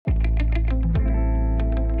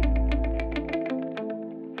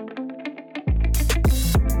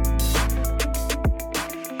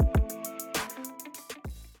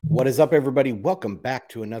What is up, everybody? Welcome back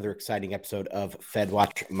to another exciting episode of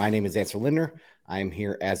FedWatch. My name is Ansel Lindner. I am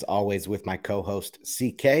here, as always, with my co-host,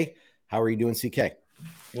 CK. How are you doing, CK?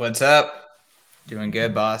 What's up? Doing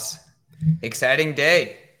good, boss. Exciting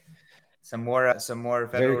day. Some more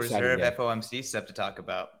Federal Reserve day. FOMC stuff to talk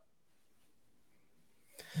about.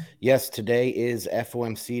 Yes, today is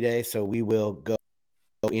FOMC day, so we will go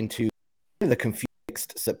into the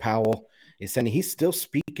confused that Powell is sending. He's still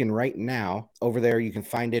speaking right now over there. You can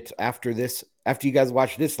find it after this. After you guys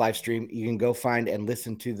watch this live stream, you can go find and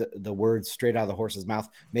listen to the words straight out of the horse's mouth.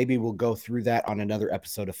 Maybe we'll go through that on another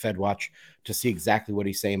episode of FedWatch to see exactly what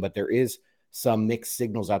he's saying. But there is some mixed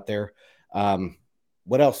signals out there.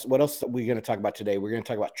 What else are we going to talk about today? We're going to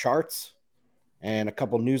talk about charts and a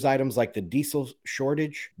couple news items like the diesel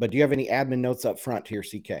shortage. But do you have any admin notes up front here,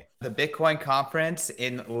 CK? The Bitcoin conference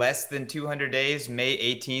in less than 200 days, May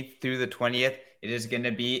 18th through the 20th. It is going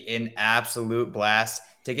to be an absolute blast.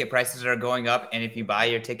 Ticket prices are going up, and if you buy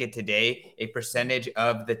your ticket today, a percentage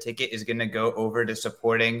of the ticket is going to go over to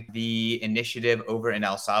supporting the initiative over in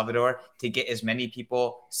El Salvador to get as many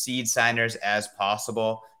people seed signers as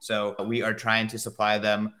possible. So we are trying to supply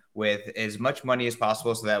them with as much money as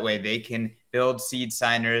possible so that way they can build seed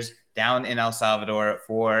signers down in El Salvador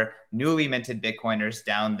for newly minted Bitcoiners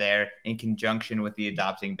down there in conjunction with the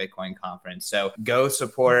Adopting Bitcoin conference. So go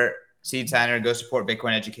support Seed Signer, go support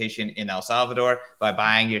Bitcoin education in El Salvador by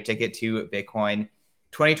buying your ticket to Bitcoin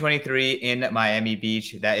 2023 in Miami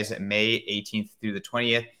Beach. That is May 18th through the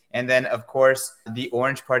 20th. And then, of course, the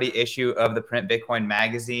Orange Party issue of the Print Bitcoin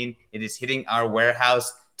magazine. It is hitting our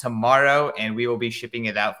warehouse tomorrow, and we will be shipping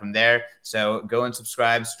it out from there. So go and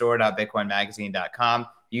subscribe, store.bitcoinmagazine.com.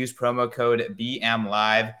 Use promo code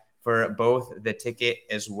BMLive for both the ticket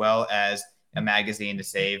as well as a magazine to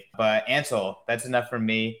save. But Ansel, that's enough from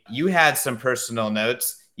me. You had some personal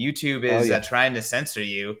notes. YouTube is trying to censor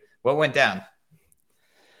you. What went down?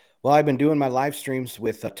 Well, I've been doing my live streams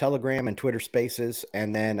with Telegram and Twitter Spaces.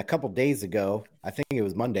 And then a couple days ago, I think it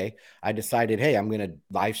was Monday, I decided, hey, I'm going to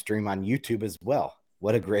live stream on YouTube as well.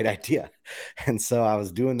 What a great idea. And so I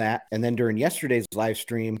was doing that. And then during yesterday's live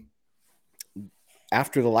stream,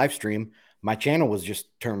 after the live stream, my channel was just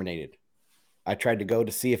terminated. I tried to go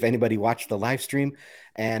to see if anybody watched the live stream,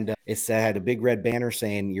 and it said a big red banner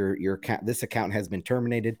saying your account, this account has been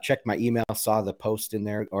terminated. Checked my email, saw the post in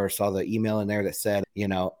there, or saw the email in there that said,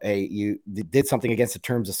 hey, you did something against the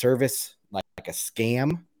terms of service, like a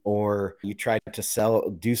scam, or you tried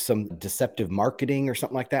to do some deceptive marketing or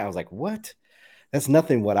something like that. I was like, what? That's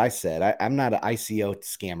nothing what I said. I'm not an ICO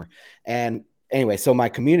scammer. And anyway, so my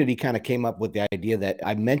community kind of came up with the idea that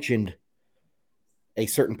I mentioned a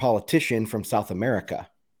certain politician from South America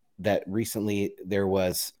that recently there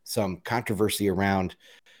was some controversy around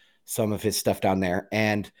some of his stuff down there.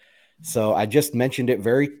 And so I just mentioned it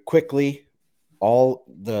very quickly. All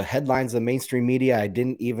the headlines of mainstream media, I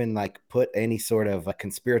didn't even put any sort of a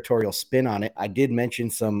conspiratorial spin on it. I did mention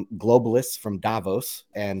some globalists from Davos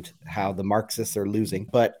and how the Marxists are losing,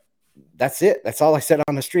 but that's it. That's all I said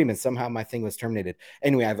on the stream. And somehow my thing was terminated.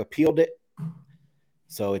 Anyway, I've appealed it.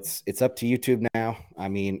 So it's up to YouTube now. I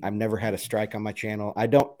mean, I've never had a strike on my channel. I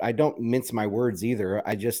don't mince my words either.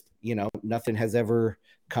 I just, nothing has ever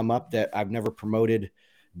come up that I've never promoted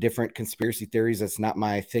different conspiracy theories. That's not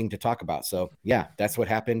my thing to talk about. So yeah, that's what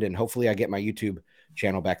happened. And hopefully I get my YouTube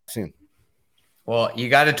channel back soon. Well, you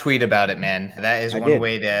got to tweet about it, man. That is one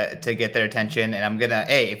way to get their attention. And I'm going to,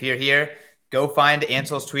 hey, if you're here, go find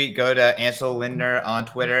Ansel's tweet, go to Ansel Lindner on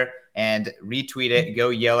Twitter and retweet it. Go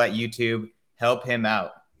yell at YouTube. Help him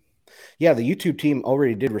out. Yeah, the YouTube team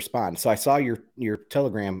already did respond. So I saw your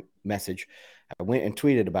Telegram message. I went and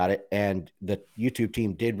tweeted about it, and the YouTube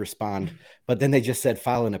team did respond, but then they just said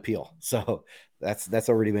file an appeal. So that's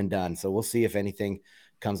already been done. So we'll see if anything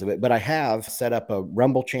comes of it. But I have set up a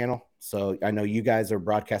Rumble channel. So I know you guys are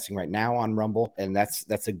broadcasting right now on Rumble, and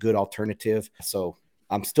that's a good alternative. So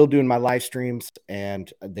I'm still doing my live streams,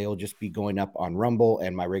 and they'll just be going up on Rumble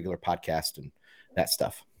and my regular podcast and that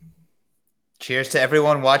stuff. Cheers to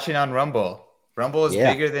everyone watching on Rumble. Rumble is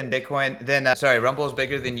bigger than Bitcoin. Rumble is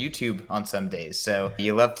bigger than YouTube on some days. So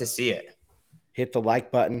you love to see it. Hit the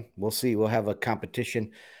like button. We'll see. We'll have a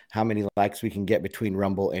competition how many likes we can get between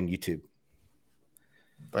Rumble and YouTube.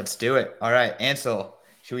 Let's do it. All right, Ansel,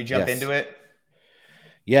 should we jump into it?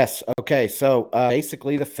 Yes. Okay. So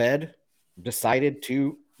basically the Fed decided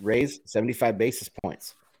to raise 75 basis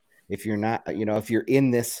points. If you're not, if you're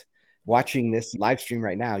in this, watching this live stream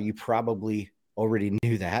right now, you probably already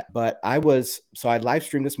knew that. But I live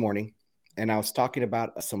streamed this morning, and I was talking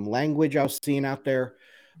about some language I was seeing out there,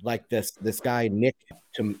 like this guy Nick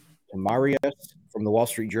Marius from the Wall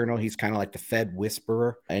Street Journal. He's kind of like the Fed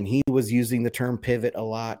whisperer, and he was using the term pivot a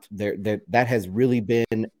lot. That has really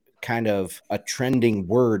been kind of a trending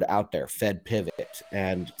word out there, Fed pivot.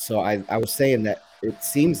 And so I was saying that it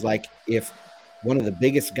seems like if one of the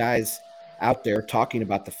biggest guys out there talking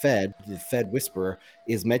about the Fed whisperer,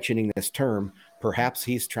 is mentioning this term, perhaps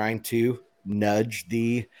he's trying to nudge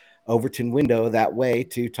the Overton window that way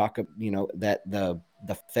to talk, that the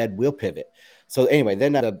Fed will pivot. So anyway,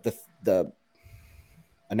 then the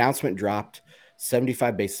announcement dropped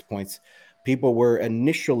 75 basis points. People were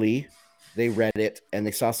initially, they read it and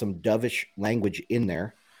they saw some dovish language in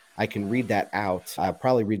there. I can read that out. I'll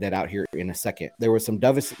probably read that out here in a second. There was some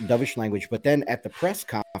dovish language, but then at the press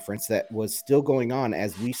conference that was still going on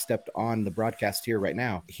as we stepped on the broadcast here right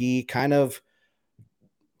now, he kind of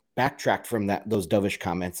backtracked from those dovish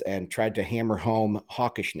comments and tried to hammer home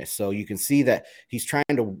hawkishness. So you can see that he's trying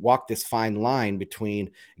to walk this fine line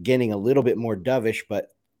between getting a little bit more dovish, but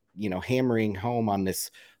hammering home on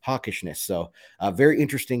this hawkishness. So a very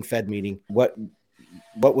interesting Fed meeting. What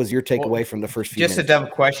was your takeaway from the first few minutes? Just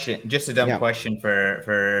a dumb question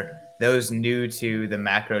for those new to the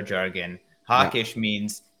macro jargon. Hawkish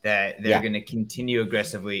means that they're going to continue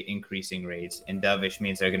aggressively increasing rates, and dovish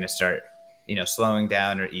means they're going to start slowing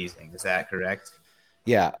down or easing. Is that correct?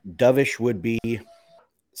 Yeah. Dovish would be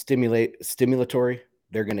stimulatory.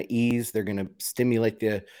 They're going to ease. They're going to stimulate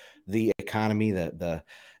the economy, the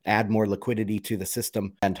add more liquidity to the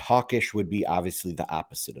system. And hawkish would be obviously the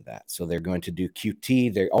opposite of that. So they're going to do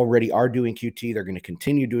QT. They already are doing QT. They're going to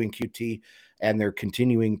continue doing QT, and they're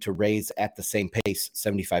continuing to raise at the same pace,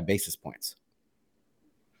 75 basis points.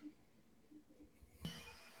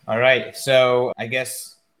 All right. So I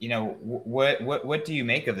guess, what do you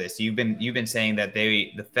make of this? You've been saying that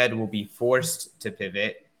the Fed will be forced to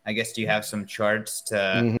pivot. I guess, do you have some charts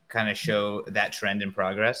to kind of show that trend in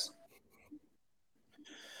progress?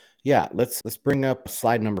 Yeah, let's bring up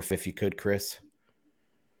slide number 5 if you could, Chris.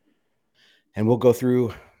 And we'll go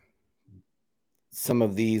through some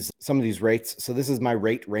of these rates. So this is my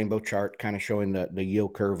rate rainbow chart, kind of showing the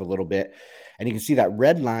yield curve a little bit. And you can see that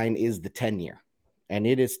red line is the 10-year. And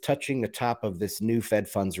it is touching the top of this new Fed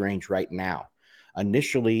funds range right now.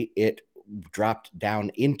 Initially, it dropped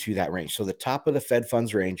down into that range. So the top of the Fed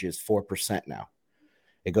funds range is 4% now.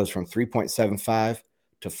 It goes from 3.75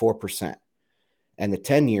 to 4%. And the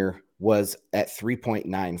 10-year was at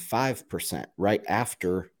 3.95% right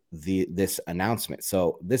after this announcement.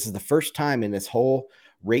 So this is the first time in this whole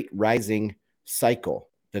rate rising cycle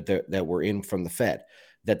that we're in from the Fed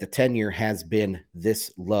that the 10-year has been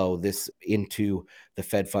this low, this into the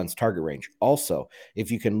Fed funds target range. Also,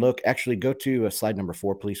 if you can look, actually go to slide number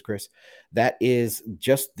 4, please, Chris. That is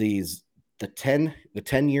just the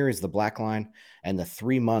 10-year is the black line, and the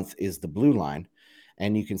 3-month is the blue line.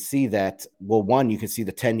 And you can see that, well, one, you can see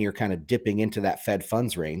the 10-year kind of dipping into that Fed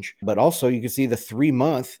funds range, but also you can see the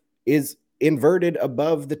 3-month is inverted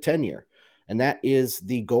above the 10-year. And that is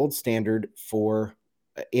the gold standard for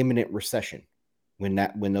imminent recession,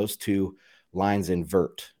 when those two lines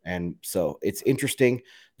invert. And so it's interesting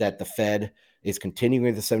that the Fed is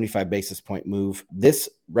continuing the 75 basis point move. This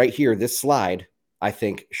right here, this slide, I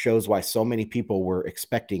think shows why so many people were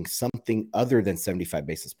expecting something other than 75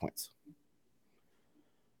 basis points.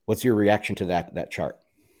 What's your reaction to that chart?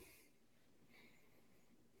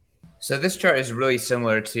 So this chart is really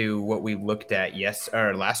similar to what we looked at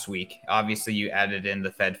last week. Obviously, you added in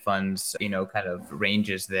the Fed funds, kind of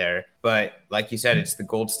ranges there. But like you said, it's the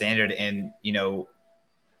gold standard, and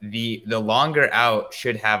the longer out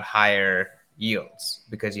should have higher yields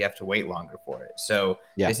because you have to wait longer for it. So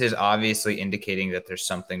This is obviously indicating that there's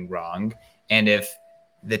something wrong. And if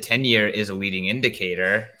the 10-year is a leading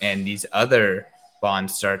indicator, and these other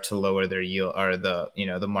bonds start to lower their yield, or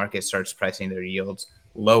the market starts pricing their yields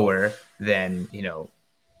lower, then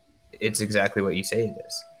it's exactly what you say it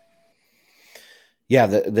is. Yeah,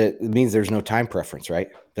 it means there's no time preference, right?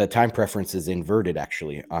 The time preference is inverted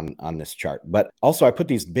actually on this chart. But also I put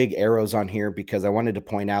these big arrows on here because I wanted to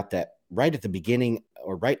point out that right at the beginning,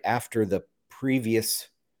 or right after the previous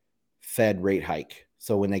Fed rate hike,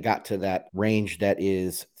 so when they got to that range that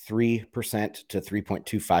is 3% to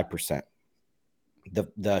 3.25%,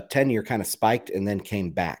 the 10-year kind of spiked and then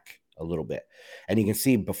came back a little bit. And you can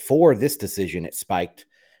see before this decision, it spiked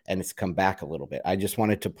and it's come back a little bit. I just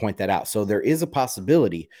wanted to point that out. So there is a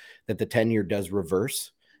possibility that the 10-year does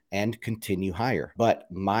reverse and continue higher. But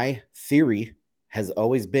my theory has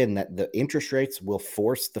always been that the interest rates will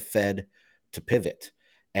force the Fed to pivot.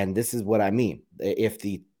 And this is what I mean. If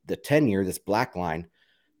the 10-year, this black line,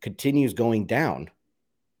 continues going down,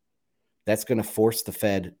 that's going to force the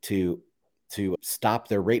Fed to to stop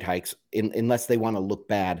their rate hikes unless they want to look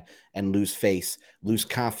bad and lose face, lose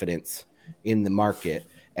confidence in the market,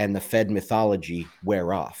 and the Fed mythology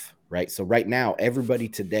wear off, right? So right now, everybody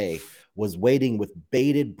today was waiting with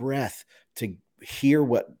bated breath to hear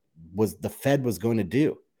what the Fed was going to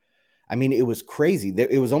do. I mean, it was crazy.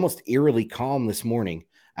 It was almost eerily calm this morning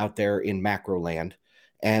out there in macro land,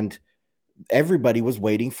 and everybody was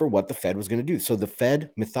waiting for what the Fed was going to do. So the Fed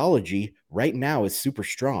mythology right now is super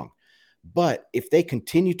strong. But if they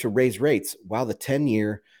continue to raise rates while the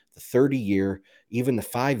 10-year, the 30-year, even the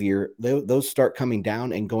 5-year, those start coming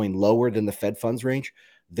down and going lower than the Fed funds range,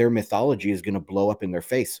 their mythology is going to blow up in their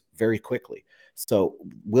face very quickly. So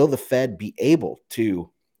will the Fed be able to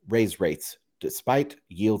raise rates despite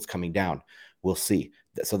yields coming down? We'll see.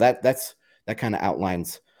 So that kind of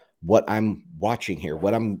outlines what I'm watching here,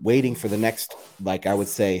 what I'm waiting for the next, like I would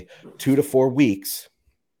say, 2 to 4 weeks,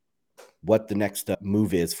 what the next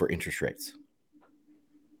move is for interest rates.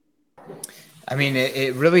 I mean,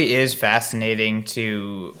 it really is fascinating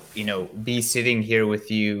to, be sitting here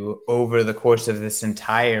with you over the course of this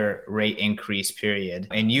entire rate increase period.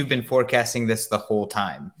 And you've been forecasting this the whole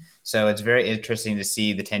time. So it's very interesting to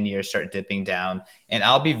see the 10 years start dipping down. And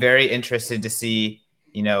I'll be very interested to see,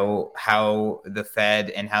 how the Fed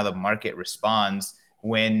and how the market responds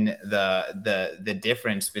when the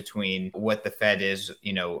difference between what the Fed is,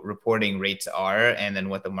 reporting rates are and then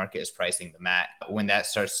what the market is pricing them at, when that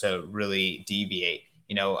starts to really deviate.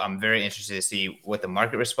 I'm very interested to see what the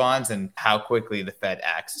market responds and how quickly the Fed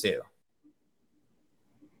acts too.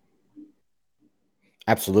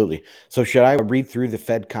 Absolutely. So should I read through the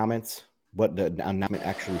Fed comments, what the announcement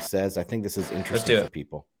actually says? I think this is interesting for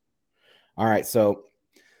people. All right. So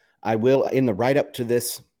I will, in the write-up to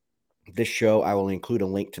this show, I will include a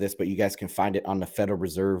link to this, but you guys can find it on the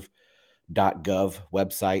federalreserve.gov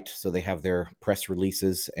website. So they have their press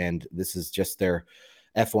releases, and this is just their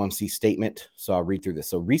FOMC statement. So I'll read through this.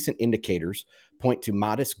 So recent indicators point to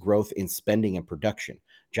modest growth in spending and production.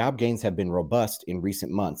 Job gains have been robust in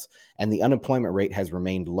recent months, and the unemployment rate has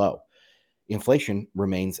remained low. Inflation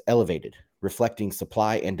remains elevated, reflecting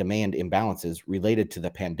supply and demand imbalances related to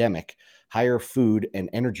the pandemic, higher food and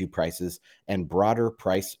energy prices, and broader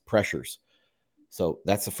price pressures. So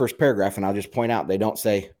that's the first paragraph, and I'll just point out they don't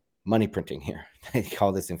say money printing here. They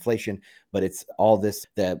call this inflation, but it's all this,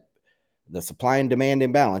 the supply and demand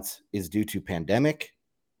imbalance is due to pandemic,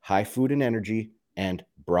 high food and energy, and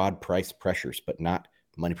broad price pressures, but not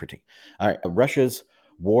money printing. All right, Russia's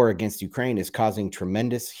war against Ukraine is causing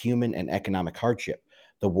tremendous human and economic hardship.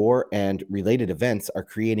 The war and related events are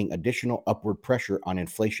creating additional upward pressure on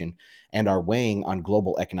inflation and are weighing on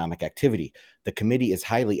global economic activity. The committee is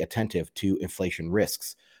highly attentive to inflation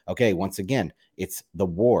risks. Okay, once again, it's the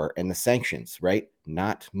war and the sanctions, right?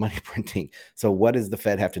 Not money printing. So what does the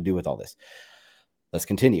Fed have to do with all this? Let's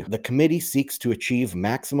continue. The committee seeks to achieve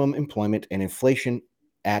maximum employment and inflation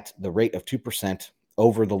at the rate of 2%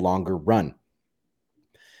 over the longer run.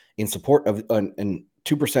 In support of an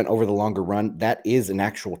 2% over the longer run, that is an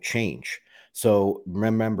actual change. So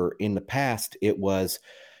remember, in the past, it was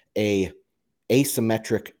a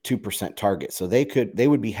asymmetric 2% target. So they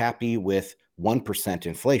would be happy with 1%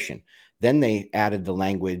 inflation. Then they added the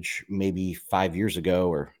language maybe 5 years ago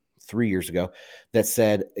or 3 years ago that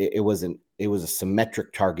said it was a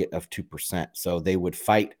symmetric target of 2%. So they would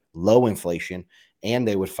fight low inflation and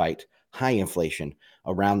they would fight high inflation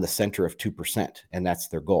around the center of 2%, and that's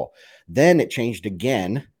their goal. Then it changed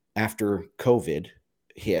again after COVID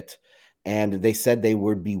hit, and they said they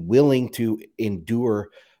would be willing to endure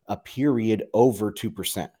a period over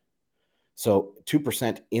 2%. So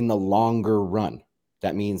 2% in the longer run.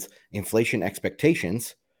 That means inflation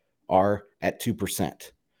expectations are at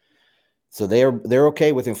 2%. So they're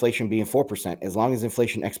okay with inflation being 4% as long as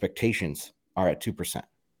inflation expectations are at 2%.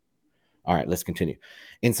 All right, let's continue.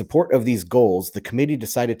 In support of these goals, the committee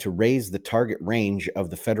decided to raise the target range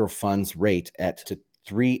of the federal funds rate to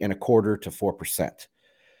 3.25% to 4%.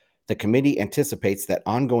 The committee anticipates that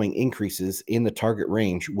ongoing increases in the target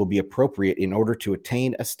range will be appropriate in order to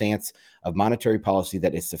attain a stance of monetary policy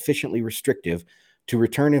that is sufficiently restrictive to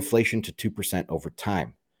return inflation to 2% over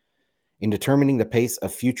time. In determining the pace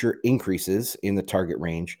of future increases in the target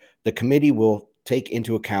range, the committee will take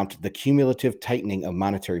into account the cumulative tightening of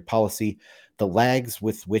monetary policy, the lags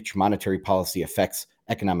with which monetary policy affects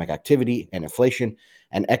economic activity and inflation,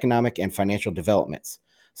 and economic and financial developments.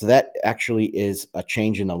 So that actually is a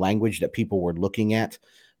change in the language that people were looking at,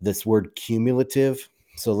 this word cumulative.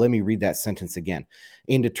 So let me read that sentence again.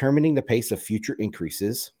 In determining the pace of future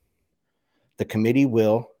increases, the committee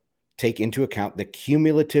will take into account the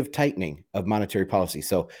cumulative tightening of monetary policy.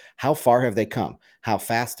 So how far have they come? How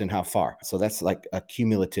fast and how far? So that's like a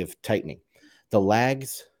cumulative tightening. The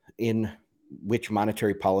lags in which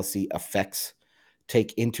monetary policy affects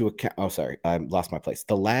take into account, I lost my place.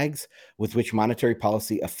 The lags with which monetary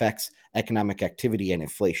policy affects economic activity and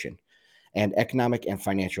inflation and economic and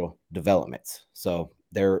financial developments. So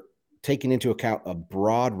they're taking into account a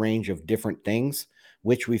broad range of different things,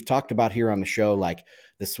 which we've talked about here on the show, like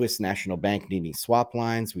the Swiss National Bank needing swap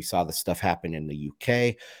lines. We saw this stuff happen in the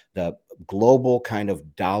UK. The global kind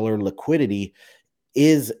of dollar liquidity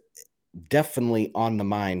is definitely on the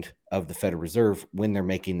mind of the Federal Reserve when they're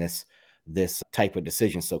making this type of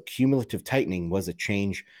decision. So cumulative tightening was a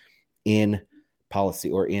change in policy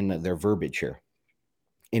or in their verbiage here.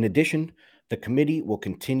 In addition, the committee will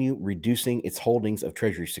continue reducing its holdings of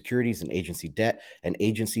Treasury securities and agency debt and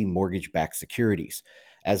agency mortgage-backed securities,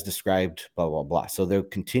 as described, blah, blah, blah. So they'll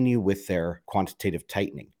continue with their quantitative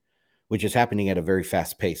tightening, which is happening at a very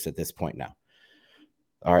fast pace at this point now.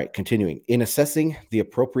 All right, continuing. In assessing the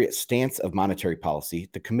appropriate stance of monetary policy,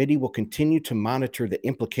 the committee will continue to monitor the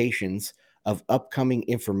implications of upcoming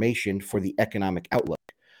information for the economic outlook.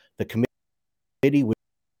 The committee will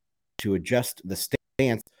to adjust the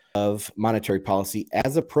stance of monetary policy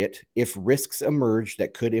as appropriate if risks emerge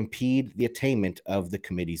that could impede the attainment of the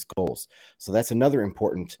committee's goals. So that's another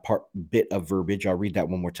important bit of verbiage. I'll read that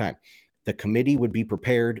one more time. The committee would be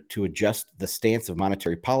prepared to adjust the stance of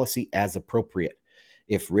monetary policy as appropriate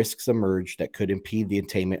if risks emerge that could impede the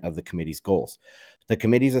attainment of the committee's goals. The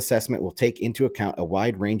committee's assessment will take into account a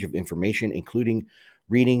wide range of information, including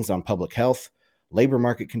readings on public health, labor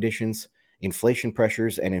market conditions, inflation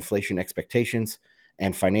pressures and inflation expectations,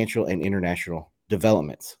 and financial and international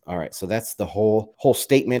developments. All right, so that's the whole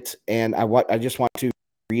statement. And I just want to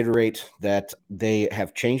reiterate that they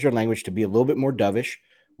have changed their language to be a little bit more dovish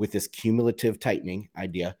with this cumulative tightening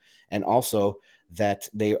idea, and also that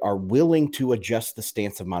they are willing to adjust the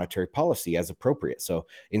stance of monetary policy as appropriate. So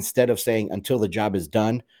instead of saying until the job is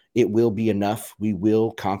done, it will be enough, we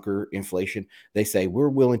will conquer inflation, they say we're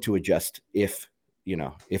willing to adjust if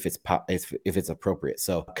it's appropriate.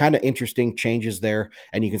 So kind of interesting changes there.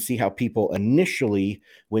 And you can see how people initially,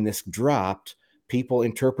 when this dropped, people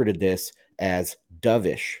interpreted this as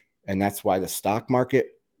dovish. And that's why the stock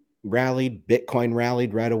market rallied, Bitcoin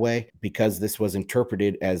rallied right away, because this was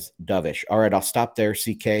interpreted as dovish. All right, I'll stop there.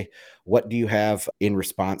 CK, what do you have in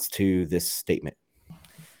response to this statement?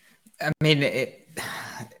 I mean,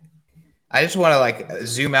 I just want to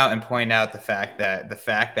zoom out and point out the fact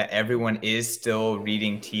that everyone is still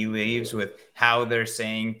reading tea leaves with how they're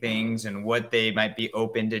saying things and what they might be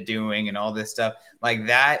open to doing and all this stuff. Like,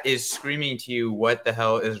 that is screaming to you, what the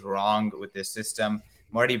hell is wrong with this system?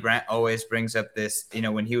 Marty Brandt always brings up this,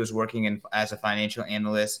 when he was working as a financial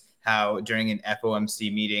analyst, how during an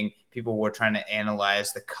FOMC meeting, people were trying to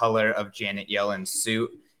analyze the color of Janet Yellen's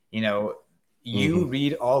suit. You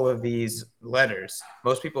read all of these letters.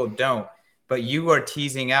 Most people don't. But you are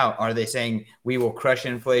teasing out, are they saying we will crush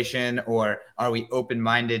inflation, or are we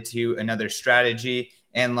open-minded to another strategy?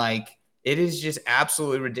 And it is just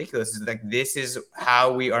absolutely ridiculous. It's like, this is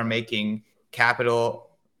how we are making capital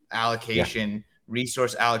allocation,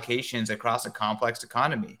 resource allocations across a complex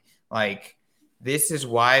economy. This is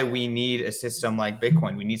why we need a system like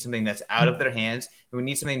Bitcoin. We need something that's out of their hands. We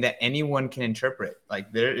need something that anyone can interpret.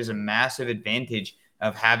 There is a massive advantage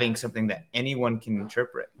of having something that anyone can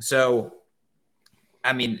interpret. So,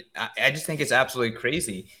 I mean, I just think it's absolutely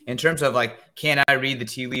crazy in terms of can I read the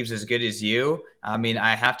tea leaves as good as you? I mean,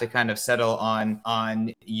 I have to kind of settle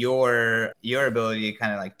on your ability to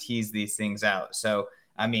kind of tease these things out. So,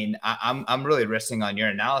 I mean, I'm really resting on your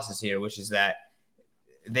analysis here, which is that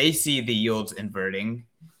they see the yields inverting.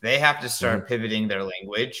 They have to start pivoting their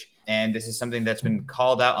language. And this is something that's been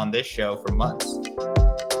called out on this show for months.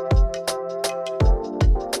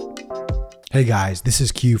 Hey guys, this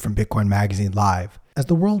is Q from Bitcoin Magazine Live. As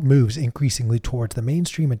the world moves increasingly towards the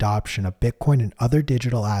mainstream adoption of Bitcoin and other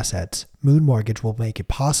digital assets, Moon Mortgage will make it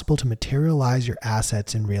possible to materialize your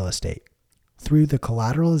assets in real estate. Through the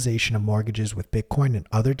collateralization of mortgages with Bitcoin and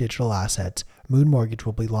other digital assets, Moon Mortgage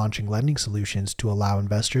will be launching lending solutions to allow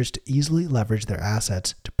investors to easily leverage their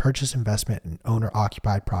assets to purchase investment in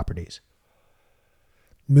owner-occupied properties.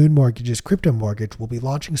 Moon Mortgage's crypto mortgage will be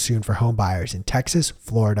launching soon for home buyers in Texas,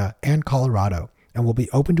 Florida, and Colorado, and will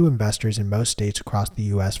be open to investors in most states across the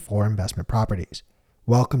U.S. for investment properties.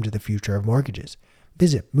 Welcome to the future of mortgages.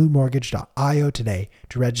 Visit moonmortgage.io today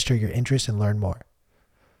to register your interest and learn more.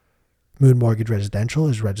 Moon Mortgage Residential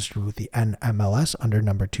is registered with the NMLS under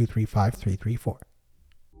number 235334.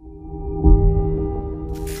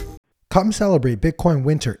 Come celebrate Bitcoin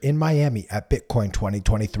Winter in Miami at Bitcoin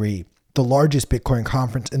 2023. The largest Bitcoin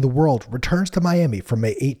conference in the world returns to Miami from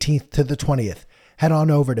May 18th to the 20th. Head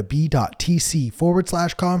on over to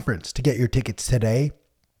b.tc/conference to get your tickets today.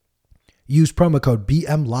 Use promo code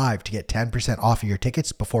BMLive to get 10% off of your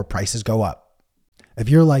tickets before prices go up. If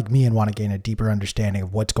you're like me and want to gain a deeper understanding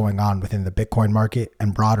of what's going on within the Bitcoin market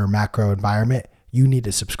and broader macro environment, you need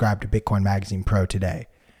to subscribe to Bitcoin Magazine Pro today.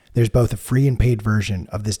 There's both a free and paid version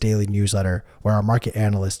of this daily newsletter where our market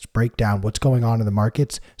analysts break down what's going on in the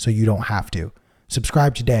markets so you don't have to.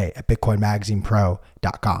 Subscribe today at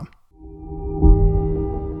bitcoinmagazinepro.com.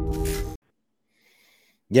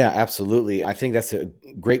 Yeah, absolutely. I think that's a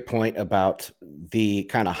great point about the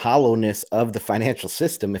kind of hollowness of the financial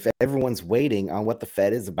system if everyone's waiting on what the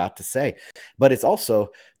Fed is about to say. But it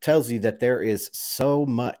also tells you that there is so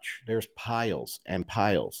much, there's piles and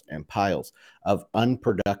piles and piles of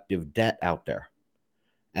unproductive debt out there.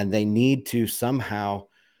 And they need to somehow,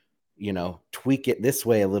 tweak it this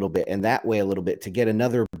way a little bit and that way a little bit to get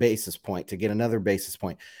another basis point,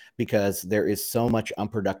 because there is so much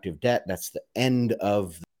unproductive debt. That's the end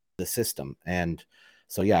of the system. And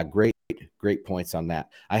so, yeah, great points on that.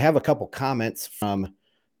 I have a couple comments from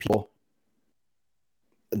people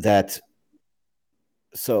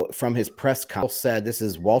from his press conference said, this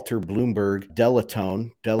is Walter Bloomberg,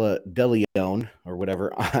 Deleone or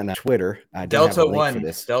whatever on Twitter. I don't have a link for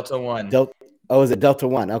this. Delta One. Is it Delta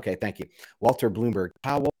One? Okay, thank you. Walter Bloomberg.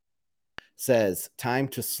 Powell says time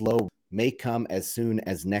to slow may come as soon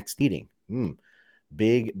as next meeting.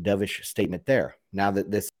 Big dovish statement there. Now that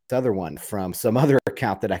this other one from some other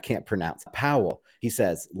account that I can't pronounce. Powell, he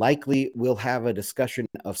says, likely we'll have a discussion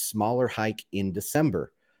of smaller hike in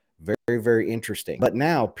December. Very, very interesting. But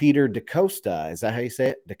now Peter DaCosta, is that how you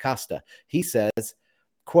say it? DaCosta. He says,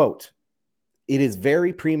 quote, it is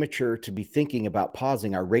very premature to be thinking about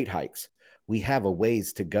pausing our rate hikes. We have a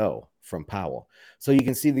ways to go, from Powell. So you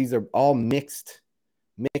can see these are all mixed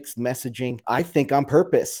messaging. I think on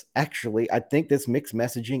purpose. Actually, I think this mixed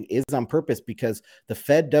messaging is on purpose because the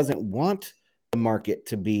Fed doesn't want the market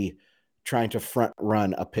to be trying to front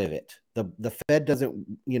run a pivot. The Fed doesn't,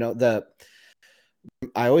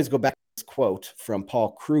 I always go back to this quote from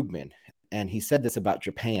Paul Krugman, and he said this about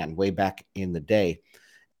Japan way back in the day.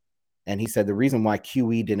 And he said the reason why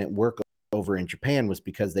QE didn't work over in Japan was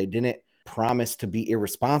because they didn't promise to be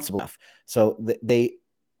irresponsible enough. So they,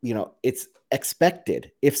 it's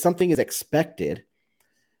expected. If something is expected,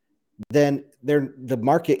 then the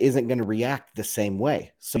market isn't going to react the same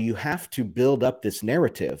way. So you have to build up this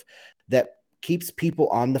narrative that keeps people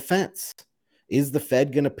on the fence. Is the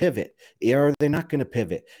Fed going to pivot? Are they not going to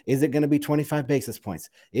pivot? Is it going to be 25 basis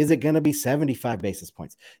points? Is it going to be 75 basis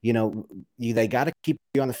points? They got to keep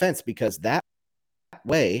you on the fence because that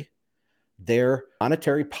way their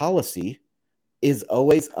monetary policy is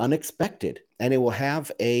always unexpected and it will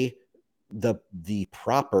have the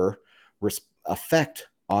proper effect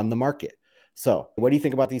on the market. So what do you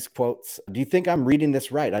think about these quotes? Do you think I'm reading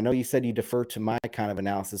this right? I know you said you defer to my kind of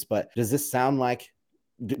analysis, but does this sound like,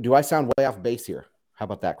 do I sound way off base here? How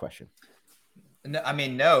about that question? No, I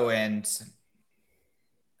mean, no. And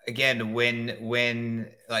again, when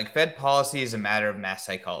like Fed policy is a matter of mass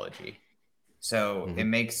psychology. So it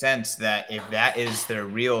makes sense that if that is their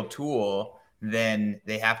real tool, then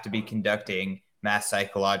they have to be conducting mass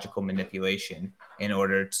psychological manipulation in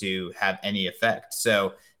order to have any effect.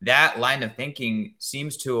 So that line of thinking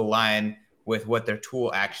seems to align with what their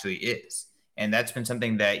tool actually is. And that's been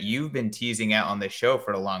something that you've been teasing out on the show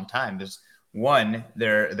for a long time. There's one,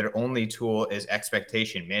 their only tool is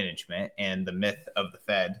expectation management and the myth of the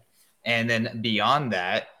Fed. And then beyond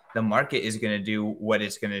that, the market is going to do what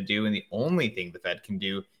it's going to do. And the only thing the Fed can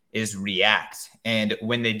do is react. And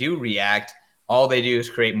when they do react, all they do is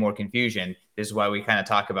create more confusion. This is why we kind of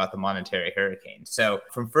talk about the monetary hurricane. So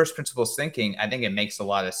from first principles thinking, I think it makes a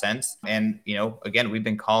lot of sense. And, again, we've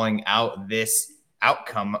been calling out this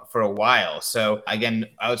outcome for a while. So again,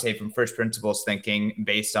 I would say from first principles thinking,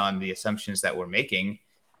 based on the assumptions that we're making,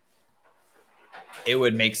 it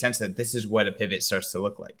would make sense that this is what a pivot starts to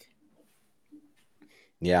look like.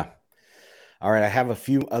 Yeah. All right. I have a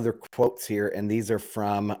few other quotes here, and these are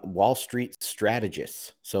from Wall Street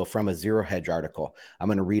Strategists. So from a Zero Hedge article, I'm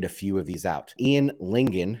going to read a few of these out. Ian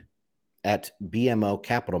Lingen at BMO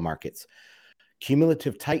Capital Markets.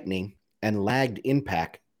 Cumulative tightening and lagged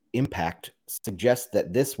impact suggests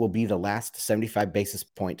that this will be the last 75 basis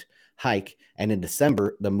point hike. And in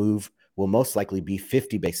December, the move will most likely be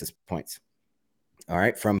 50 basis points. All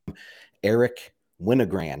right. From Eric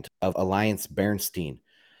Winogrand of Alliance Bernstein.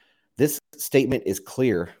 This statement is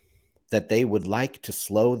clear that they would like to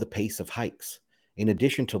slow the pace of hikes. In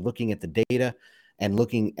addition to looking at the data and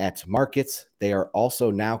looking at markets, they are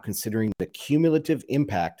also now considering the cumulative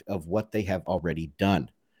impact of what they have already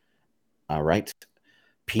done. All right.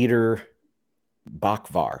 Peter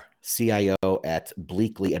Bachvar, CIO at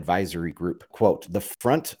Bleakley Advisory Group, quote, "The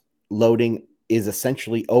front loading is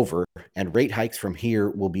essentially over, and rate hikes from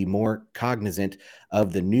here will be more cognizant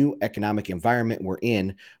of the new economic environment we're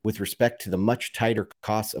in with respect to the much tighter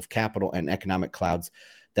costs of capital and economic clouds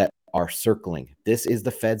that are circling. This is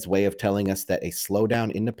the Fed's way of telling us that a slowdown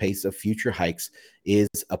in the pace of future hikes is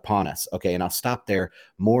upon us." Okay, and I'll stop there.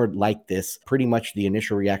 More like this. Pretty much the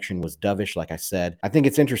initial reaction was dovish, like I said. I think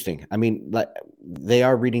it's interesting. I mean, they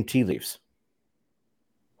are reading tea leaves.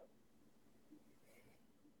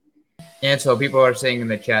 And so people are saying in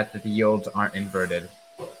the chat that the yields aren't inverted.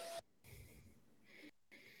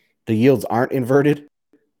 The yields aren't inverted?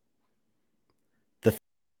 The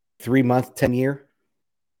 3-month, 10-year?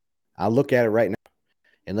 I'll look at it right now.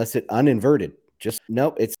 Unless it uninverted.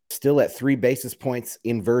 Nope, it's still at 3 basis points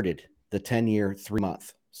inverted, the 10-year,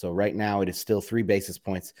 3-month. So right now it is still 3 basis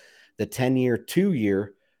points. The 10-year,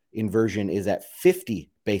 2-year inversion is at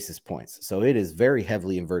 50 basis points. So it is very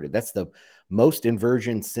heavily inverted. That's the most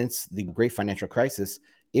inversion since the Great Financial Crisis,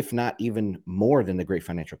 if not even more than the Great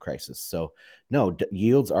Financial Crisis. So no,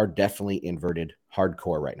 yields are definitely inverted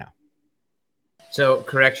hardcore right now. So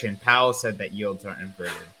correction, Powell said that yields aren't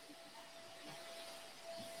inverted.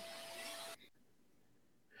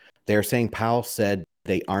 They're saying Powell said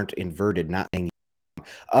they aren't inverted, not saying.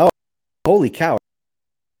 Oh, holy cow.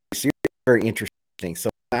 Very interesting.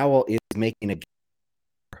 So Powell is making a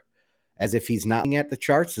as if he's not looking at the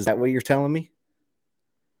charts. Is that what you're telling me?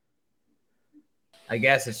 I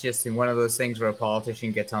guess it's just one of those things where a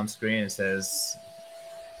politician gets on screen and says,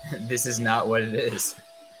 this is not what it is.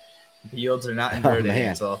 The yields are not inverted,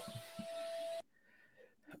 Ansel.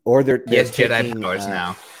 Or they're taking, Jedi powers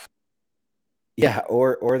now. Yeah,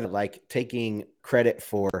 or they're like taking credit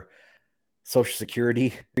for Social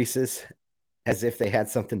Security increases as if they had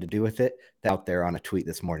something to do with it. Out there on a tweet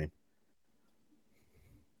this morning.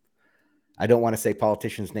 I don't want to say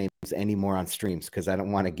politicians' names anymore on streams because I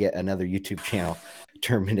don't want to get another YouTube channel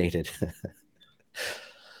terminated.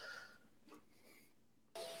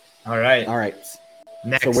 All right.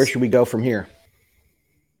 Next. So where should we go from here?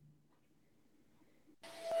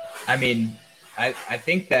 I mean, I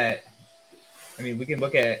think that, we can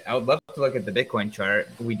look at, I would love to look at the Bitcoin chart.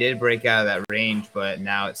 We did break out of that range, but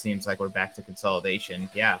now it seems like we're back to consolidation.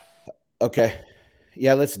 Yeah. Okay.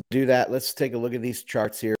 Yeah, let's do that. Let's take a look at these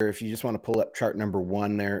charts here. If you just want to pull up chart number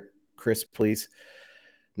 1 there, Chris, please.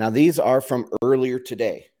 Now, these are from earlier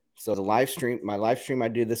today. So the live stream, my live stream I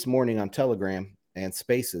did this morning on Telegram and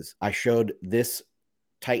Spaces, I showed this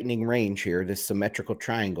tightening range here, this symmetrical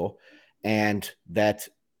triangle, and that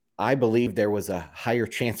I believe there was a higher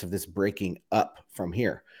chance of this breaking up from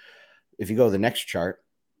here. If you go to the next chart,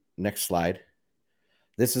 next slide,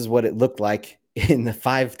 this is what it looked like in the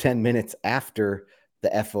 5-10 minutes after the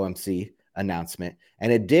FOMC announcement.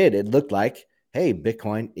 And it looked like, hey,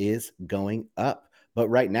 Bitcoin is going up. But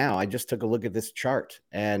right now, I just took a look at this chart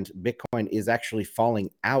and Bitcoin is actually falling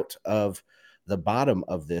out of the bottom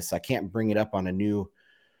of this. I can't bring it up on a new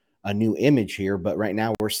image here, but right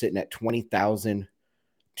now we're sitting at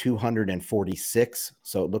 20,246.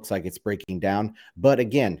 So it looks like it's breaking down. But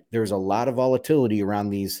again, there's a lot of volatility around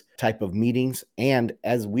these type of meetings. And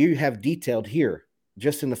as we have detailed here,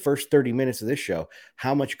 just in the first 30 minutes of this show,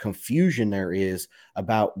 how much confusion there is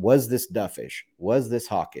about, was this dovish? Was this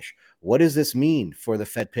hawkish? What does this mean for the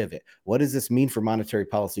Fed pivot? What does this mean for monetary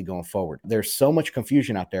policy going forward? There's so much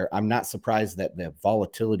confusion out there. I'm not surprised that the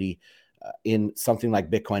volatility in something like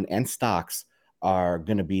Bitcoin and stocks are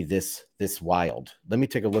going to be this wild. Let me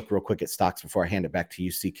take a look real quick at stocks before I hand it back to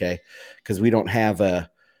you, CK, because we don't have a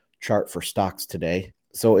chart for stocks today.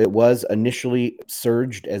 So it was initially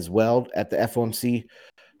surged as well at the FOMC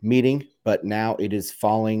meeting, but now it is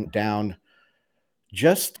falling down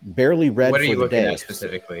just barely red for the day. What are you looking at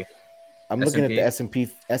specifically? I'm looking at the S&P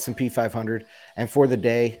 500, and for the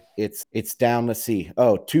day, it's down. Let's see.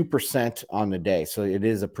 2% on the day. So it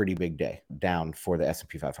is a pretty big day down for the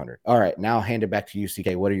S&P 500. All right, now I'll hand it back to you,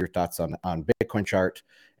 CK. What are your thoughts on Bitcoin chart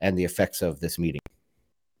and the effects of this meeting?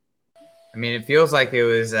 It feels like it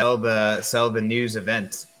was sell the news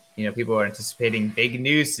event. People are anticipating big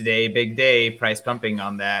news today, big day, price pumping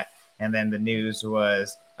on that. And then the news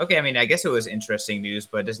was, okay, I guess it was interesting news,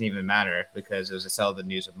 but it doesn't even matter because it was a sell the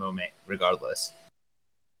news moment regardless.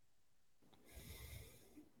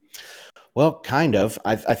 Well, kind of.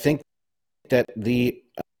 I think that the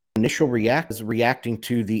initial is reacting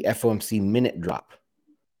to the FOMC minute drop.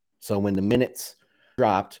 So when the minutes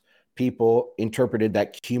dropped, people interpreted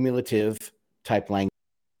that cumulative type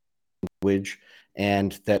language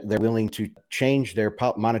and that they're willing to change their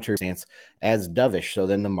monetary stance as dovish. So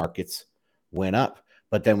then the markets went up.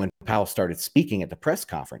 But then when Powell started speaking at the press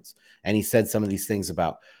conference and he said some of these things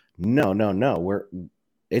about, no, we're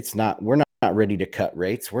not ready to cut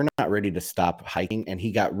rates. We're not ready to stop hiking. And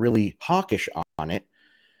he got really hawkish on it.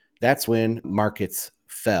 That's when markets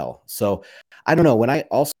fell. So I don't know.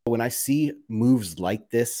 When I see moves like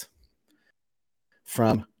this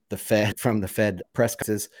from the Fed press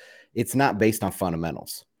conferences, it's not based on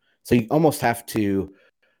fundamentals. So you almost have to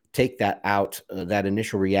take that out, that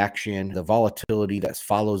initial reaction, the volatility that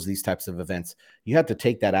follows these types of events. You have to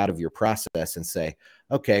take that out of your process and say,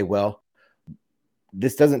 okay, well,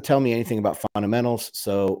 this doesn't tell me anything about fundamentals.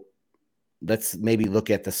 So let's maybe look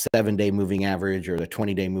at the 7-day moving average or the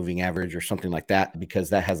 20-day moving average or something like that, because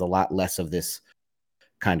that has a lot less of this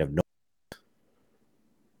kind of noise.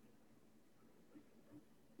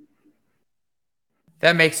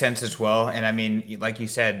 That makes sense as well. And I mean, like you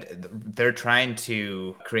said, they're trying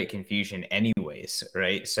to create confusion anyways,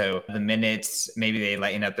 right? So the minutes, maybe they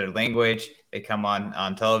lighten up their language, they come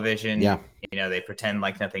on television, Yeah. They pretend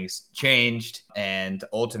like nothing's changed. And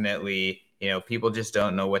ultimately, people just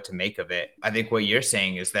don't know what to make of it. I think what you're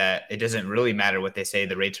saying is that it doesn't really matter what they say,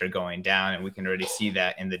 the rates are going down. And we can already see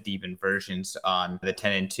that in the deep inversions on the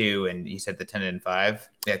 10 and 2. And you said the 10 and 5.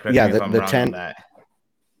 Yeah, correct me if I'm wrong 10, on that.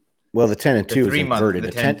 Well, the 10 and 2 is inverted.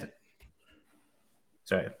 The 10.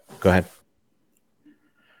 Sorry. Go ahead.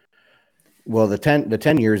 Well, the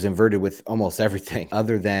 10 year is inverted with almost everything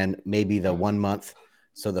other than maybe the 1 month.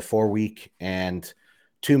 So the 4 week and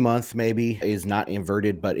 2 month maybe is not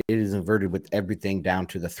inverted, but it is inverted with everything down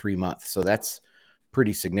to the 3 month. So that's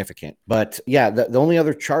pretty significant. But yeah, the only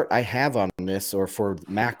other chart I have on this or for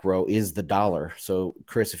macro is the dollar. So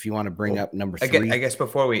Chris, if you want to bring up number 3. I guess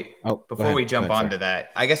before we jump onto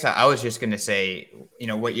that, I guess I was just going to say,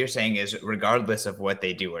 what you're saying is regardless of what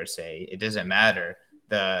they do or say, it doesn't matter.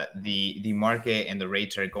 The market and the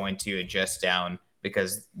rates are going to adjust down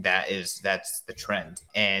because that's the trend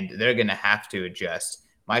and they're going to have to adjust.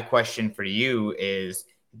 My question for you is,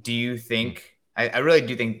 do you think, I really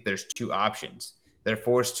do think there's two options. They're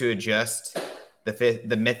forced to adjust.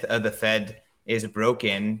 The myth of the Fed is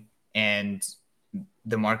broken and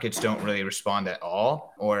the markets don't really respond at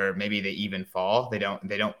all, or maybe they even fall. They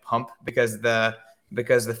don't pump because the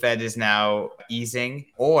Fed is now easing.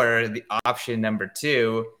 Or the option number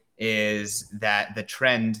 2 is that the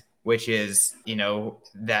trend, which is,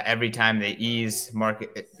 that every time they ease,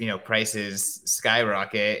 market, prices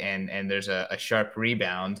skyrocket and there's a sharp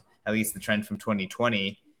rebound, at least the trend from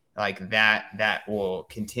 2020, like that will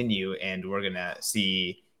continue and we're going to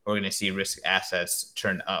see risk assets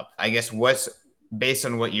turn up. I guess what's based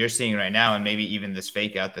on what you're seeing right now, and maybe even this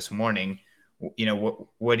fake out this morning,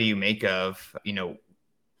 what do you make of,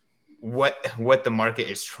 what the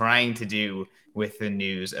market is trying to do with the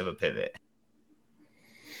news of a pivot?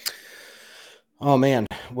 Oh man.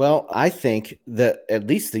 Well, I think that at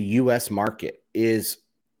least the US market is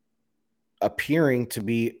appearing to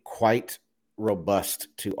be quite robust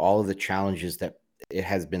to all of the challenges that it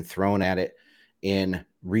has been thrown at it in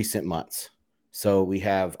recent months. So we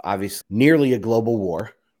have obviously nearly a global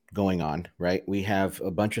war going on, right? We have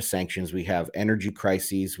a bunch of sanctions. We have energy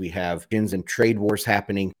crises. We have and trade wars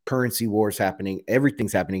happening, currency wars happening.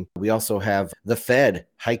 Everything's happening. We also have the Fed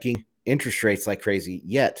hiking interest rates like crazy,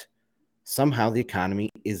 yet somehow the economy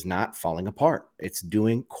is not falling apart. It's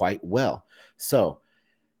doing quite well. So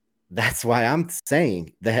that's why I'm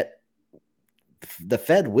saying that the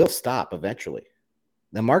Fed will stop eventually.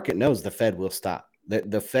 The market knows the Fed will stop.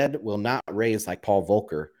 The Fed will not raise like Paul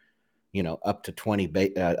Volcker, up to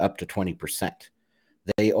 20%.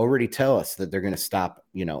 They already tell us that they're going to stop,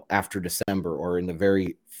 after December or in the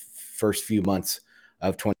very first few months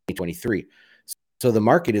of 2023. So the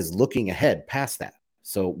market is looking ahead past that.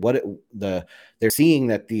 So they're seeing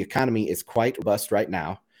that the economy is quite robust right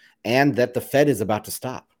now, and that the Fed is about to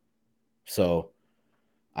stop. So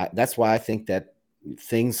that's why I think that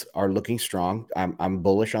things are looking strong. I'm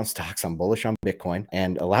bullish on stocks. I'm bullish on Bitcoin,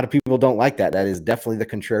 and a lot of people don't like that. That is definitely the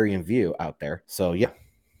contrarian view out there. So yeah,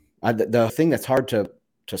 the thing that's hard to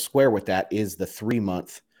square with that is the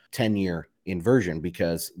 3-month 10-year inversion,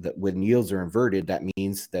 because when yields are inverted, that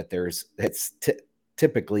means that it's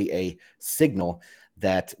typically a signal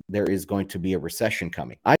that there is going to be a recession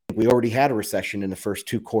coming. I think we already had a recession in the first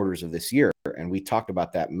 2 quarters of this year, and we talked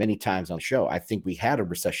about that many times on the show. I think we had a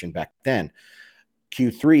recession back then.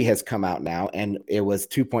 Q3 has come out now, and it was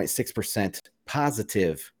 2.6%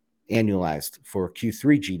 positive annualized for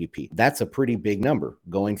Q3 GDP. That's a pretty big number,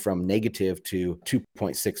 going from negative to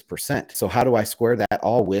 2.6%. So how do I square that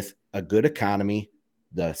all with a good economy?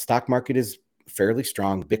 The stock market is fairly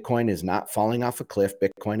strong. Bitcoin is not falling off a cliff.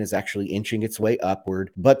 Bitcoin is actually inching its way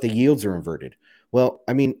upward, but the yields are inverted. Well,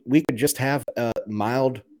 I mean, we could just have a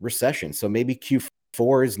mild recession. So maybe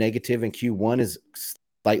Q4 is negative and Q1 is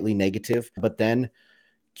slightly negative, but then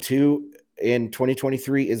Q2 in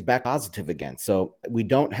 2023 is back positive again. So we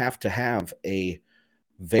don't have to have a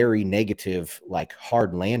very negative, like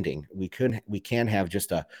hard landing. We can have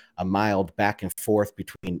just a mild back and forth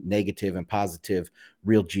between negative and positive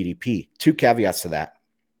real GDP. Two caveats to that.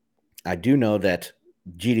 I do know that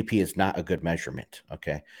GDP is not a good measurement.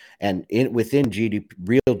 Okay. And within GDP,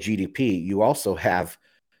 real GDP, you also have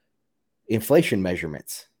inflation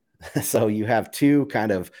measurements. So you have two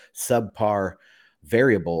kind of subpar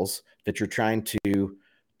variables that you're trying to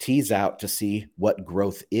tease out to see what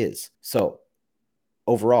growth is. So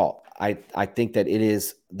overall, I think that it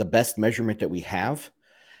is the best measurement that we have,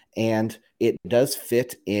 and it does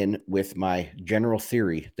fit in with my general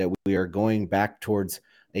theory that we are going back towards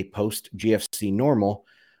a post-GFC normal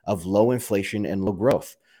of low inflation and low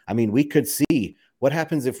growth. I mean, we could see what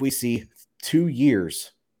happens if we see 2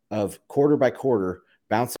 years of quarter by quarter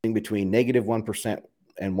bouncing between negative 1%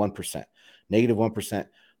 and 1%, negative 1%,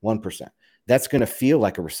 1%. That's going to feel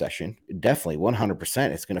like a recession. Definitely 100%.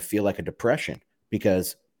 It's going to feel like a depression,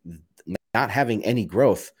 because not having any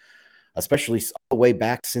growth, especially all the way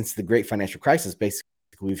back since the great financial crisis, basically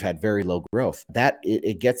we've had very low growth. That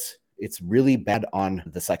it's really bad on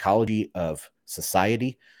the psychology of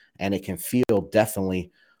society, and it can feel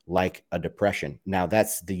definitely like a depression. Now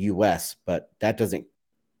that's the US, but that doesn't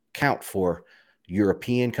count for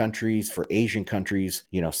European countries, for Asian countries,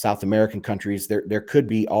 South American countries. There could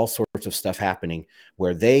be all sorts of stuff happening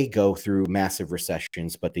where they go through massive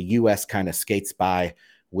recessions, but the US kind of skates by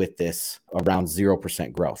with this around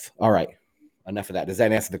 0% growth. All right, enough of that. Does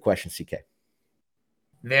that answer the question, CK?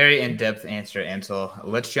 Very in-depth answer, Ansel.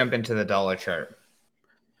 Let's jump into the dollar chart.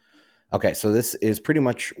 Okay, so this is pretty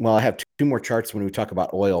much, well, I have two more charts when we talk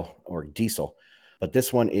about oil or diesel, but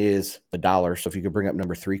this one is the dollar. So if you could bring up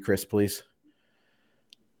number 3, Chris, please.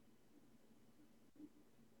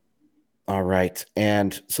 All right.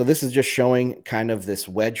 And so this is just showing kind of this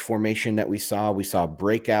wedge formation that we saw. We saw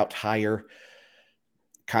breakout higher,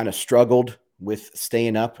 kind of struggled with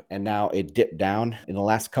staying up, and now it dipped down. In the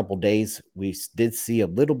last couple of days, we did see a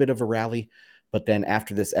little bit of a rally, but then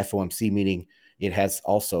after this FOMC meeting, it has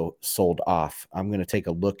also sold off. I'm going to take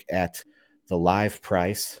a look at the live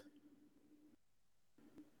price.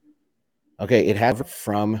 Okay, it has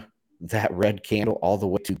from that red candle all the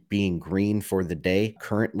way to being green for the day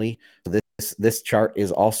currently. This chart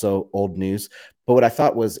is also old news. But what I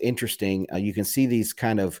thought was interesting, you can see these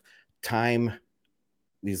kind of time,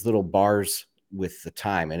 these little bars with the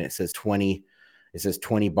time, and it says 20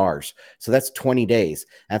 bars. So that's 20 days.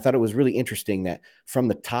 And I thought it was really interesting that from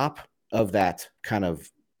the top of that kind of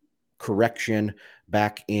correction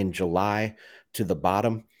back in July to the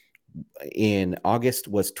bottom in August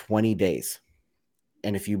was 20 days.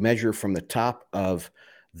 And if you measure from the top of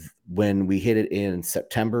when we hit it in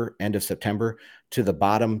September, end of September, to the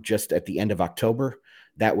bottom just at the end of October,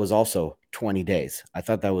 that was also 20 days. I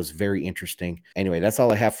thought that was very interesting. Anyway, that's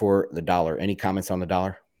all I have for the dollar. Any comments on the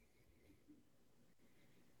dollar?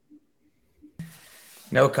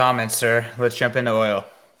 No comments, sir. Let's jump into oil.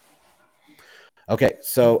 Okay,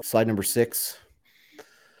 so slide number 6.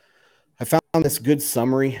 I found this good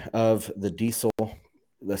summary of the diesel,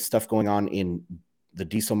 the stuff going on in the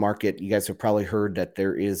diesel market. You guys have probably heard that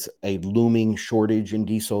there is a looming shortage in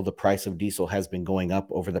diesel. The price of diesel has been going up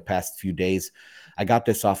over the past few days. I got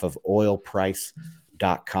this off of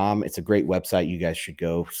oilprice.com. It's a great website. You guys should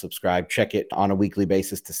go subscribe, check it on a weekly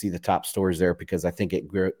basis to see the top stories there, because I think it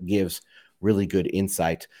gives really good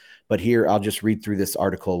insight. But here, I'll just read through this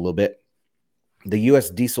article a little bit. The U.S.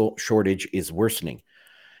 diesel shortage is worsening.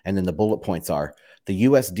 And then the bullet points are: the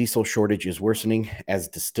U.S. diesel shortage is worsening as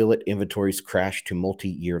distillate inventories crash to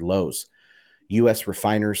multi-year lows. U.S.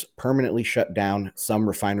 refiners permanently shut down some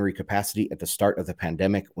refinery capacity at the start of the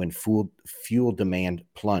pandemic when fuel demand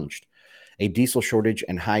plunged. A diesel shortage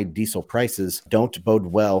and high diesel prices don't bode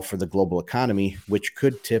well for the global economy, which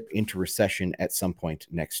could tip into recession at some point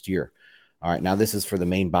next year. All right, now this is for the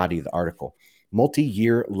main body of the article.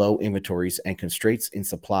 Multi-year low inventories and constraints in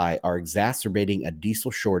supply are exacerbating a diesel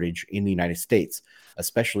shortage in the United States,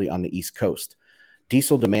 especially on the East Coast.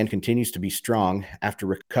 Diesel demand continues to be strong after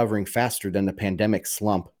recovering faster than the pandemic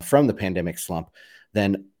slump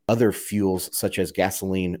than other fuels such as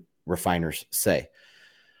gasoline, refiners say.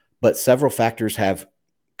 But several factors have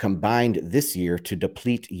combined this year to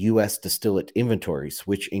deplete U.S. distillate inventories,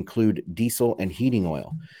 which include diesel and heating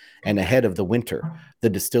oil. And ahead of the winter, the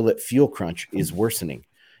distillate fuel crunch is worsening.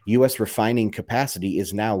 U.S. refining capacity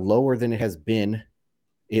is now lower than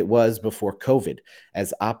it was before COVID,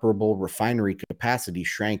 as operable refinery capacity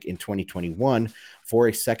shrank in 2021 for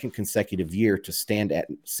a second consecutive year to stand at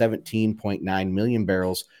 17.9 million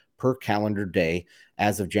barrels per calendar day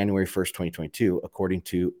as of January 1st, 2022, according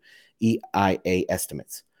to EIA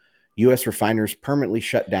estimates. U.S. refiners permanently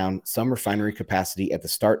shut down some refinery capacity at the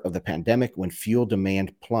start of the pandemic when fuel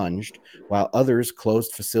demand plunged, while others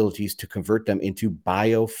closed facilities to convert them into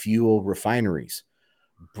biofuel refineries.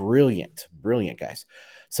 Brilliant, guys.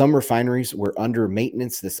 Some refineries were under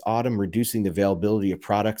maintenance this autumn, reducing the availability of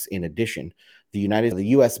products. In addition, the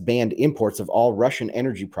U.S. banned imports of all Russian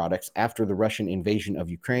energy products after the Russian invasion of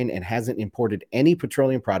Ukraine and hasn't imported any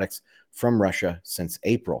petroleum products from Russia since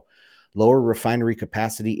April. Lower refinery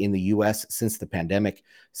capacity in the U.S. since the pandemic,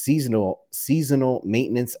 seasonal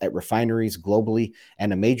maintenance at refineries globally,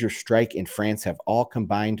 and a major strike in France have all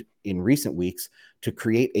combined in recent weeks to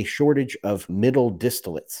create a shortage of middle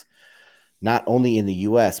distillates, not only in the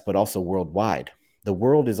U.S., but also worldwide. The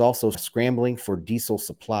world is also scrambling for diesel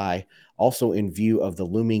supply, also in view of the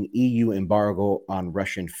looming EU embargo on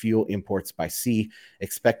Russian fuel imports by sea,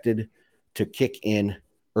 expected to kick in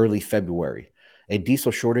early February. A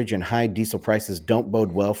diesel shortage and high diesel prices don't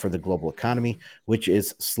bode well for the global economy, which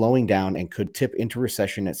is slowing down and could tip into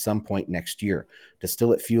recession at some point next year.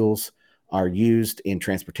 Distillate fuels are used in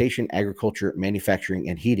transportation, agriculture, manufacturing,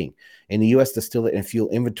 and heating. In the U.S., distillate and fuel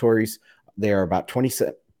inventories, they are about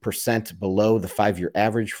 20% below the 5-year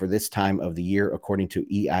average for this time of the year, according to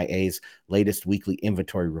EIA's latest weekly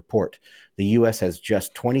inventory report. The U.S. has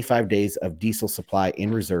just 25 days of diesel supply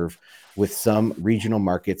in reserve, with some regional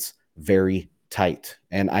markets very tight.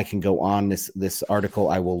 And I can go on this article.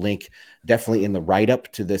 I will link definitely in the write-up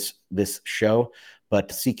to this show. But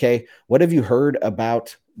CK, what have you heard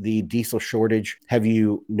about the diesel shortage? Have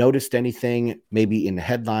you noticed anything maybe in the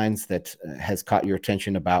headlines that has caught your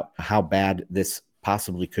attention about how bad this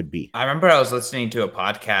possibly could be? I remember I was listening to a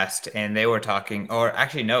podcast and they were talking, or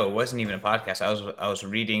actually, no, it wasn't even a podcast. I was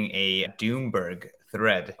reading a Doomberg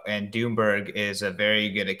thread, and Doomberg is a very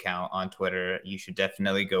good account on Twitter. You should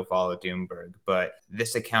definitely go follow Doomberg. But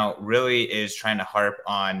this account really is trying to harp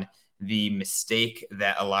on the mistake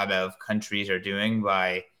that a lot of countries are doing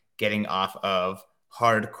by getting off of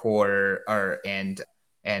hardcore and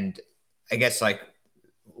I guess like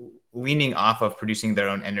leaning off of producing their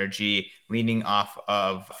own energy, leaning off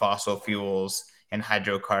of fossil fuels and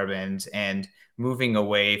hydrocarbons, and moving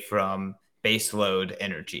away from baseload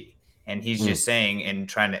energy. And he's just saying and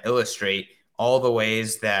trying to illustrate all the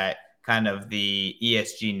ways that kind of the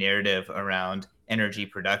ESG narrative around energy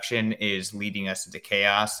production is leading us into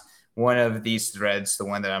chaos. One of these threads, the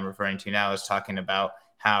one that I'm referring to now, is talking about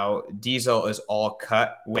how diesel is all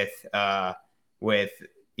cut with I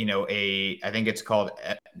think it's called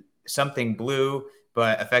something blue,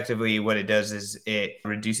 but effectively what it does is it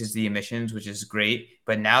reduces the emissions, which is great.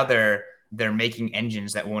 But now they're making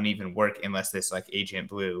engines that won't even work unless this like Agent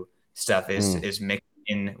Blue stuff is mixed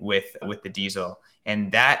in with the diesel, and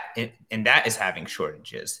that is having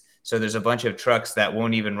shortages. So there's a bunch of trucks that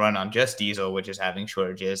won't even run on just diesel, which is having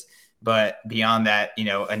shortages. But beyond that,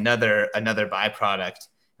 another byproduct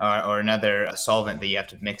or another solvent that you have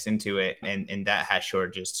to mix into it, and that has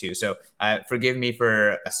shortages too. So forgive me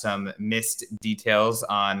for some missed details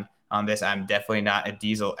on this. I'm definitely not a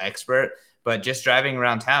diesel expert, but just driving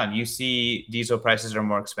around town, you see diesel prices are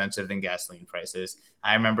more expensive than gasoline prices.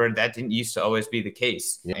 I remember that didn't used to always be the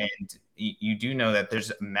case. Yeah. And you do know that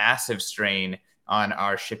there's massive strain on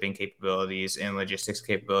our shipping capabilities and logistics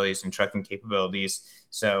capabilities and trucking capabilities.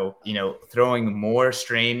 So, throwing more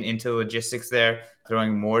strain into logistics there,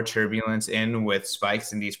 throwing more turbulence in with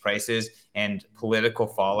spikes in these prices and political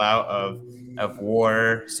fallout of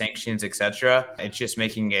war, sanctions, etc. It's just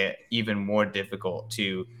making it even more difficult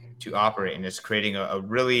to operate, and it's creating a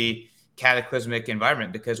really cataclysmic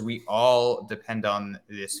environment because we all depend on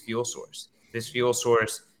this fuel source. This fuel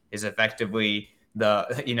source is effectively the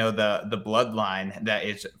bloodline that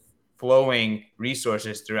is flowing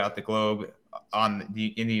resources throughout the globe in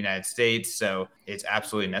the United States. So it's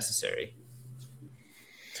absolutely necessary.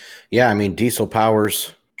 Yeah, I mean, diesel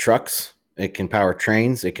powers trucks. It can power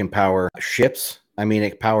trains. It can power ships. I mean,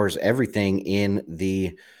 it powers everything in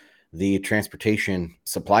the transportation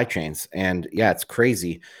supply chains. And yeah, it's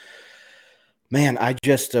crazy. Man, I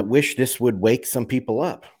just wish this would wake some people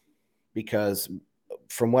up, because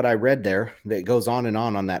from what I read there, that goes on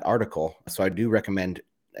on that article. So I do recommend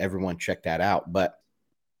everyone check that out. But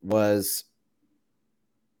was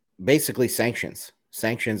basically sanctions.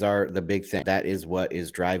 Sanctions are the big thing. That is what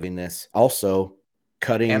is driving this. Also,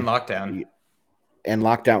 cutting and lockdown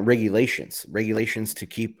regulations to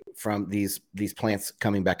keep from these plants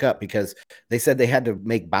coming back up, because they said they had to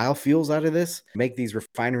make biofuels out of this, make these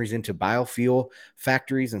refineries into biofuel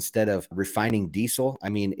factories instead of refining diesel. I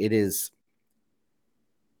mean, it's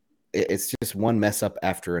just one mess up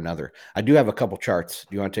after another. I do have a couple charts.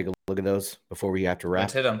 Do you want to take a look at those before we have to wrap?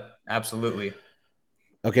 Let's hit them. Absolutely.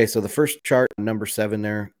 Okay, so the first chart, number 7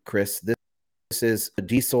 there, Chris, this is a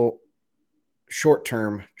diesel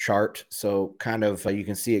short-term chart. So kind of you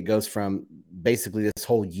can see it goes from basically this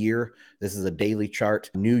whole year. This is a daily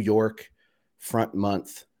chart. New York front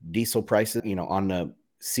month diesel prices, on the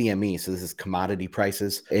CME. So this is commodity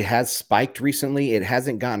prices. It has spiked recently. It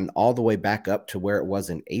hasn't gotten all the way back up to where it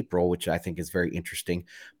was in April, which I think is very interesting.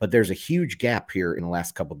 But there's a huge gap here in the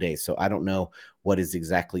last couple of days. So I don't know what is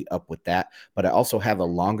exactly up with that. But I also have a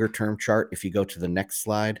longer term chart. If you go to the next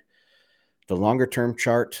slide, the longer term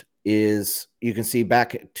chart is, you can see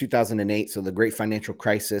back at 2008. So the great financial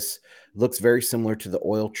crisis looks very similar to the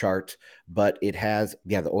oil chart, but it has,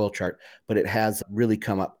 the oil chart, but it has really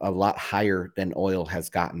come up a lot higher than oil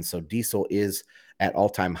has gotten. So diesel is at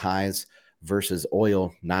all-time highs versus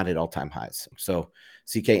oil not at all-time highs. So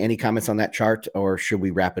CK, any comments on that chart, or should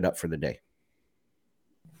we wrap it up for the day?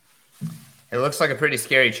 It looks like a pretty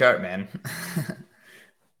scary chart, man.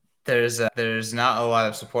 There's not a lot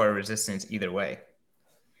of support or resistance either way.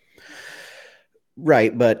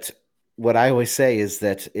 Right, but what I always say is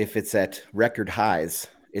that if it's at record highs,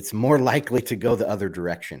 it's more likely to go the other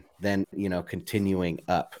direction than, continuing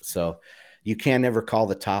up. So you can never call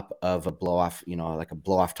the top of a blow off, like a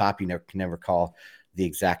blow off top. You can never call the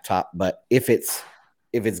exact top. But if it's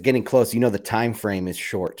getting close, the time frame is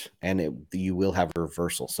short, and you will have a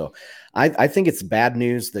reversal. So I think it's bad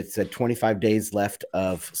news that said 25 days left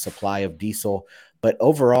of supply of diesel. But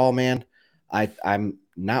overall, man, I'm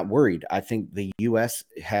not worried. I think the U.S.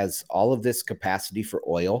 has all of this capacity for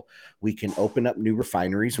oil. We can open up new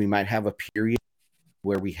refineries. We might have a period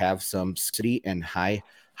where we have some city and higher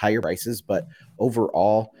prices, but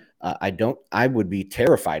overall, I would be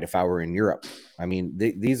terrified if I were in Europe. I mean,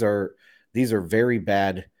 these are very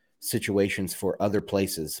bad situations for other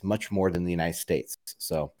places, much more than the United States.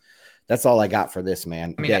 So that's all I got for this,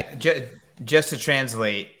 man. I mean, just to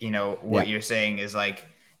translate, what you're saying is like,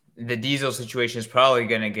 the diesel situation is probably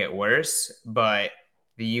going to get worse, but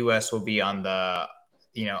the U.S. will be on the,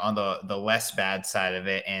 on the less bad side of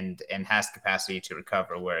it and has capacity to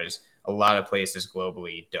recover, whereas a lot of places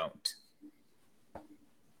globally don't.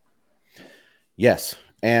 Yes.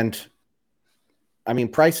 And I mean,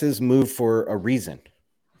 prices move for a reason.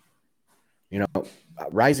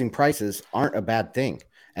 Rising prices aren't a bad thing,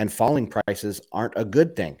 and falling prices aren't a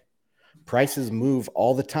good thing. Prices move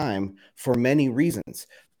all the time for many reasons.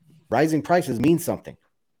 Rising prices mean something.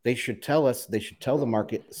 They should tell the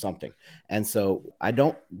market something. And so I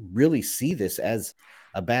don't really see this as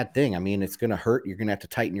a bad thing. I mean, it's going to hurt. You're going to have to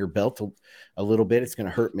tighten your belt a little bit. It's going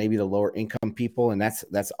to hurt maybe the lower income people, and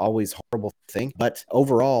that's always a horrible thing. But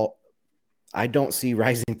overall, I don't see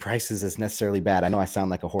rising prices as necessarily bad. I know I sound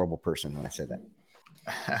like a horrible person when I say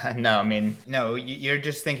that. No, I mean, no, you're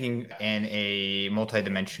just thinking in a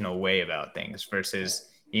multidimensional way about things versus,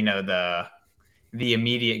 the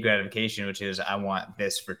immediate gratification, which is I want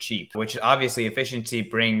this for cheap, which obviously efficiency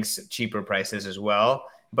brings cheaper prices as well.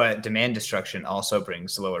 But demand destruction also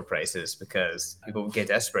brings lower prices because people get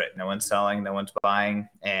desperate. No one's selling, no one's buying,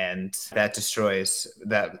 and that destroys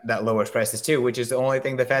that lowers prices too, which is the only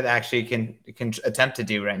thing the Fed actually can attempt to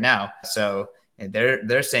do right now. So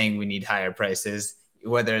they're saying we need higher prices,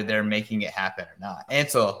 whether they're making it happen or not.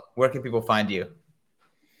 Ansel, where can people find you?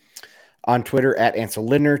 On Twitter at Ansel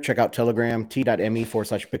Lindner. Check out Telegram,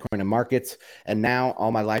 t.me/Bitcoin and Markets. And now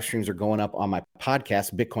all my live streams are going up on my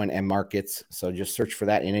podcast, Bitcoin and Markets. So just search for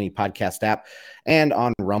that in any podcast app, and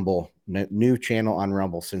on Rumble, new channel on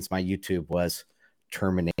Rumble since my YouTube was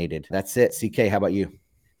terminated. That's it. CK, how about you?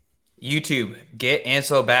 YouTube, get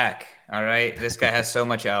Ansel back. All right. This guy has so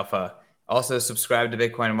much alpha. Also subscribe to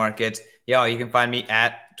Bitcoin and Markets. Y'all, you can find me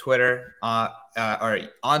at Twitter, or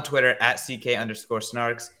on Twitter at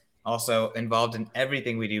CK_snarks. Also involved in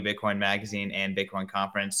everything we do, Bitcoin Magazine and Bitcoin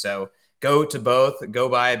Conference. So go to both. Go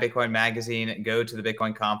buy a Bitcoin Magazine. Go to the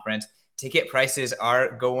Bitcoin Conference. Ticket prices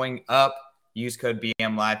are going up. Use code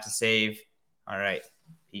BMLive to save. All right.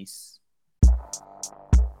 Peace.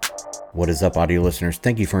 What is up, audio listeners?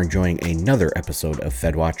 Thank you for enjoying another episode of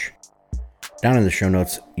FedWatch. Down in the show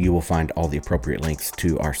notes, you will find all the appropriate links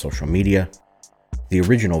to our social media, the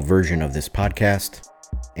original version of this podcast,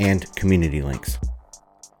 and community links.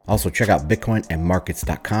 Also, check out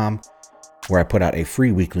bitcoinandmarkets.com, where I put out a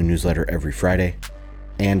free weekly newsletter every Friday.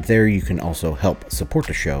 And there you can also help support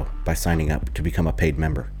the show by signing up to become a paid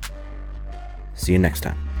member. See you next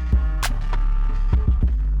time.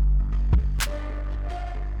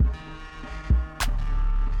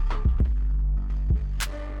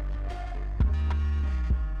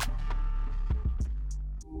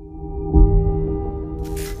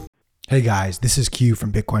 Hey guys, this is Q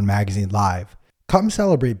from Bitcoin Magazine Live. Come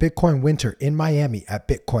celebrate Bitcoin Winter in Miami at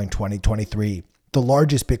Bitcoin 2023. The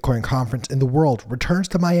largest Bitcoin conference in the world returns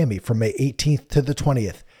to Miami from May 18th to the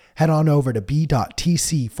 20th. Head on over to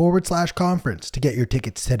b.tc/conference to get your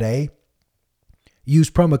tickets today. Use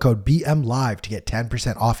promo code BMLive to get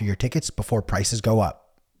 10% off of your tickets before prices go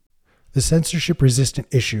up. The censorship-resistant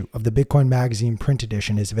issue of the Bitcoin Magazine print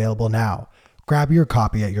edition is available now. Grab your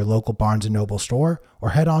copy at your local Barnes & Noble store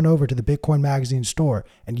or head on over to the Bitcoin Magazine store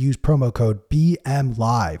and use promo code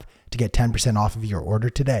BMLive to get 10% off of your order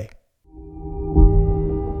today.